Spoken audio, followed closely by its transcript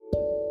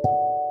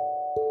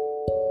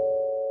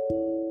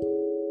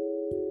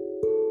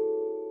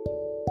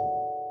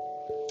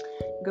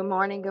Good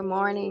morning, good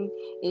morning.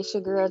 It's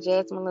your girl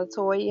Jasmine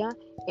Latoya,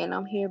 and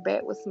I'm here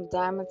back with some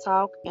Diamond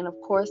Talk. And of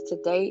course,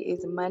 today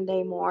is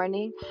Monday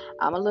morning.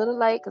 I'm a little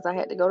late because I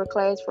had to go to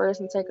class first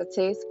and take a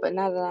test, but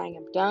now that I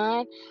am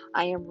done,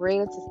 I am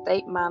ready to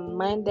state my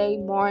Monday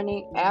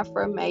morning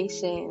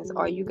affirmations.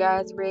 Are you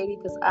guys ready?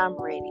 Because I'm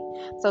ready.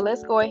 So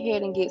let's go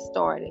ahead and get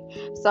started.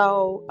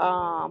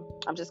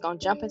 I'm just going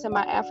to jump into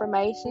my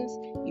affirmations.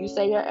 You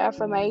say your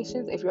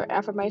affirmations. If your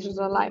affirmations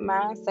are like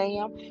mine, say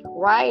them.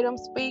 Write them,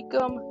 speak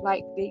them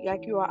like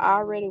you are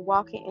already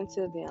walking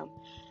into them.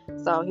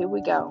 So here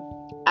we go.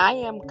 I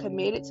am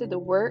committed to the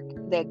work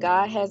that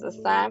God has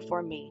assigned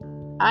for me.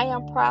 I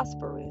am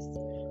prosperous.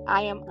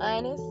 I am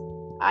honest.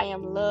 I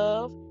am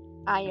loved.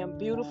 I am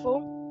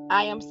beautiful.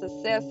 I am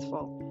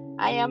successful.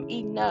 I am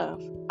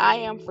enough. I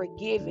am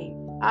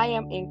forgiving. I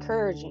am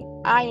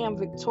encouraging. I am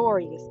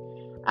victorious.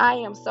 I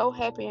am so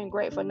happy and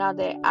grateful now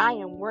that I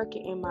am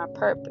working in my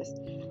purpose.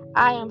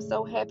 I am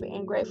so happy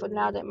and grateful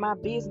now that my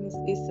business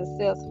is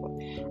successful.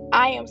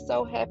 I am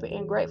so happy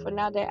and grateful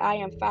now that I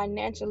am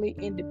financially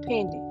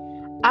independent.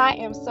 I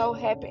am so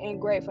happy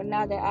and grateful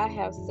now that I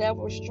have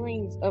several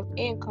streams of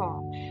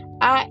income.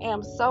 I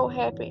am so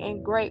happy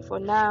and grateful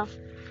now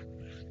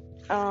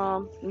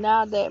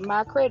that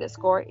my credit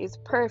score is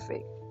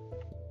perfect.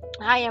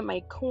 I am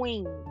a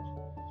queen.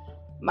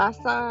 My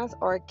sons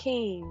are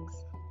kings.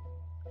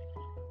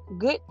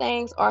 Good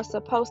things are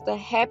supposed to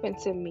happen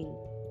to me.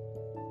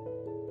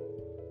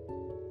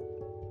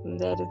 And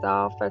that is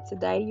all for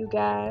today, you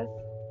guys.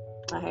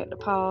 I had to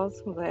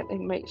pause, but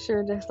and make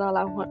sure that's all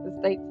I want to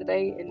state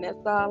today, and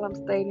that's all I'm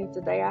stating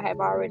today. I have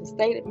already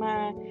stated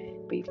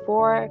mine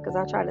before because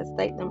I try to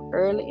state them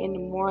early in the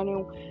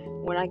morning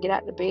when I get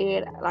out of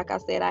bed. Like I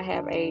said, I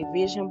have a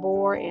vision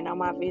board, and on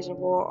my vision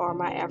board are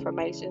my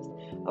affirmations.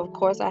 Of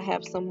course, I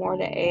have some more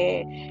to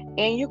add,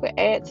 and you can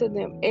add to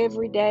them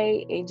every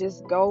day and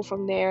just go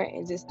from there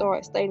and just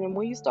start stating them.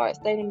 When you start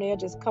stating, they'll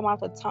just come off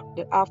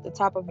the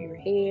top of your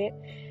head.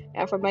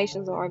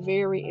 Affirmations are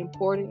very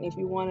important if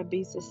you want to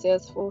be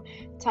successful.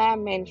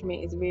 Time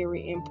management is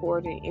very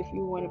important if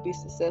you want to be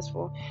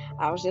successful.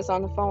 I was just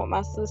on the phone with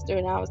my sister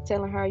and I was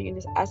telling her,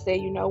 I said,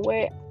 you know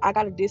what? I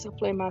got to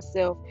discipline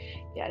myself.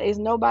 Yeah, there's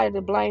nobody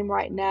to blame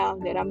right now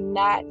that I'm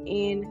not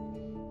in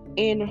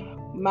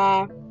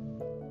my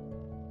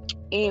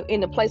in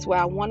the place where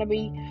I want to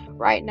be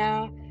right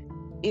now.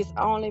 It's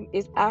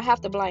I have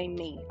to blame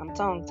me. I'm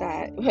tongue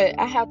tied, but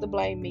I have to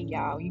blame me,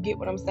 y'all. You get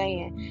what I'm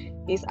saying?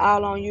 It's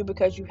all on you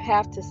because you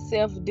have to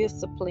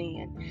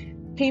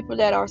self-discipline. People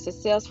that are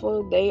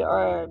successful, they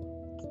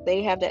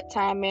have that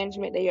time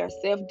management, they are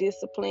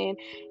self-disciplined.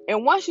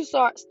 And once you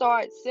start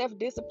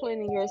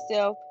self-disciplining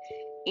yourself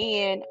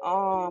in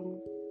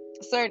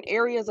certain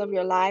areas of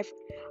your life,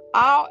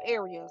 all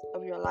areas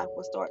of your life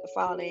will start to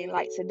fall in.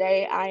 Like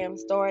today, I am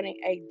starting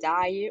a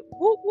diet.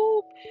 Whoop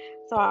whoop.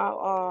 So,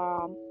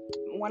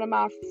 one of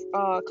my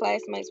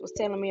classmates was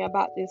telling me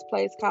about this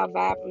place called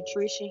Vibe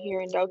Nutrition here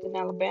in Dothan,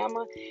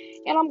 Alabama,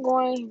 and I'm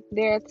going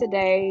there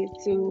today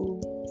to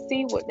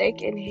see what they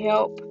can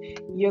help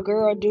your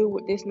girl do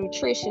with this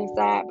nutrition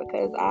side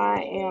because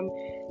I am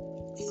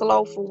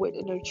slowful with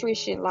the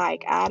nutrition.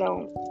 Like I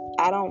don't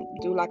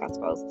do like I'm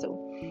supposed to.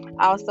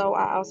 I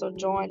also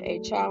joined a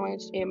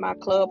challenge in my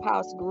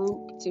clubhouse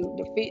group to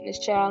the fitness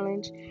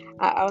challenge.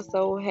 I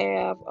also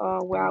have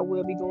where I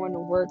will be going to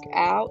work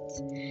out.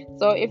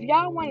 So if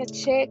y'all want to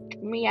check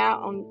me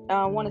out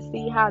on want to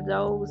see how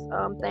those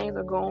things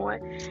are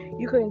going,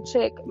 you can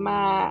check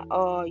my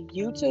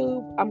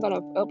YouTube. I'm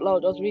gonna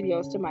upload those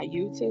videos to my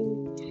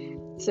YouTube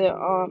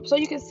to so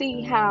you can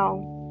see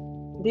how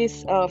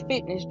this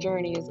fitness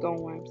journey is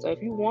going. So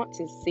if you want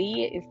to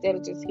see it instead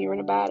of just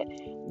hearing about it,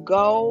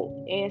 go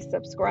and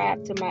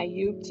subscribe to my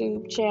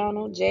YouTube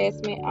channel,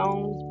 Jasmine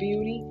Owns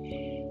Beauty.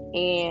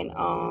 And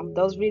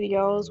those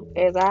videos,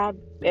 as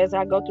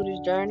I go through this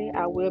journey,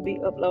 I will be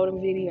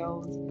uploading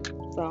videos.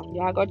 So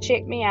y'all go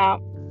check me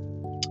out.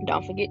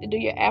 Don't forget to do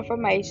your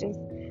affirmations.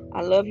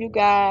 I love you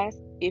guys.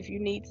 If you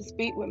need to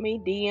speak with me,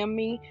 DM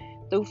me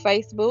through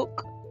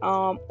Facebook.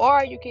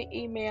 Or you can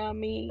email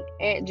me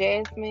at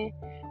Jasmine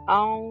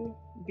on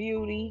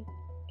Beauty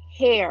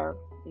Hair,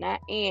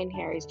 not in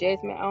hair. It's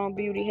Jasmine on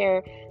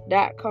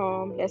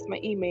BeautyHair.com. That's my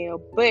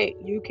email.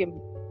 But you can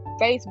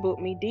Facebook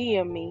me,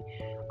 DM me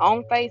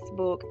on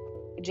Facebook,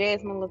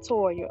 Jasmine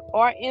Latoya,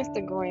 or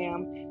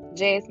Instagram,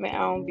 Jasmine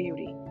on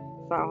Beauty.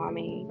 So, I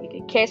mean, you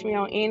can catch me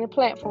on any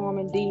platform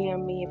and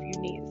DM me if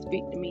you need to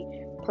speak to me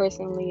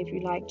personally, if you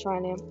like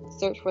trying to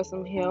search for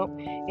some help.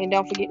 And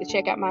don't forget to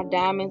check out my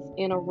Diamonds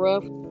in a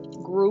Rough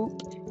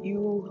group.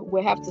 You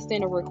will have to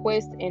send a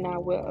request and I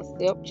will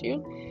accept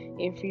you.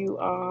 If you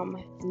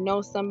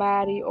know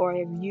somebody or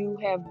if you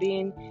have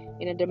been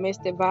in a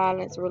domestic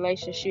violence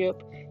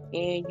relationship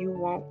and you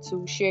want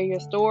to share your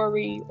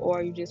story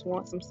or you just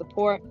want some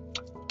support,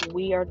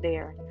 we are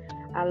there.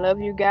 I love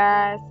you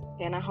guys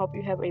and I hope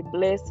you have a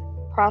blessed,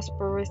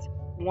 prosperous,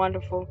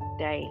 wonderful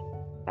day.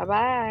 Bye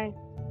bye.